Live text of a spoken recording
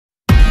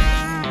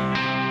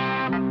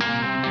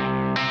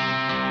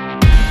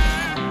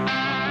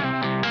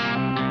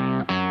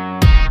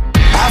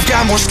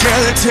got more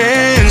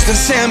skeletons than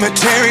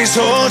cemeteries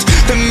hold,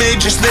 that made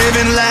just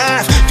living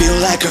life feel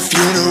like a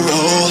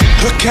funeral.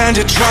 A kind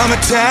of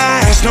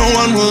traumatized no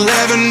one will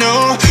ever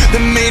know,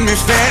 that made me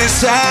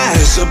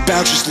fantasize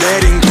about just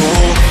letting go,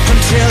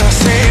 until I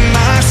save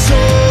my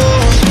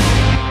soul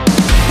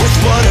with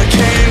what I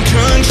can't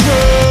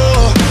control.